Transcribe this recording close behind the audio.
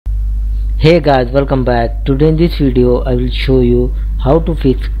Hey guys, welcome back. Today in this video I will show you how to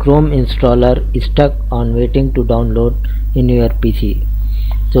fix Chrome installer stuck on waiting to download in your PC.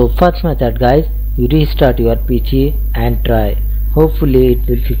 So first method guys, you restart your PC and try. Hopefully it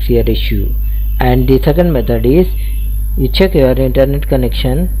will fix your issue. And the second method is you check your internet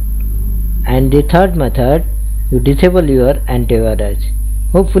connection. And the third method, you disable your antivirus.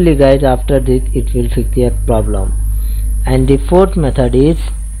 Hopefully guys after this it will fix your problem. And the fourth method is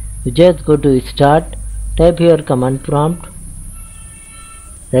you just go to start, type your command prompt,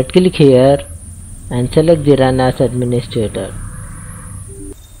 right click here and select the run as administrator.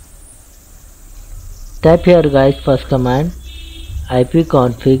 Type here guys first command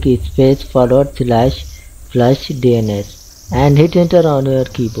ipconfig /flush DNS and hit enter on your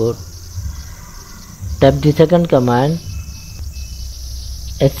keyboard. Type the second command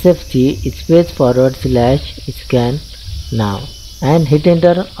sfg /scan now and hit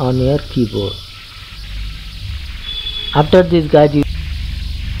enter on your keyboard. After this guys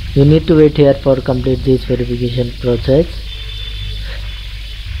you need to wait here for complete this verification process.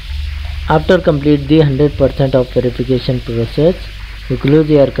 After complete the 100% of verification process, you close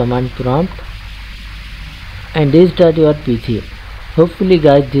your command prompt and restart your PC. Hopefully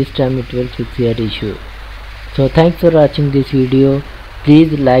guys this time it will fix your issue. So thanks for watching this video.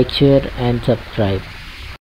 Please like, share and subscribe.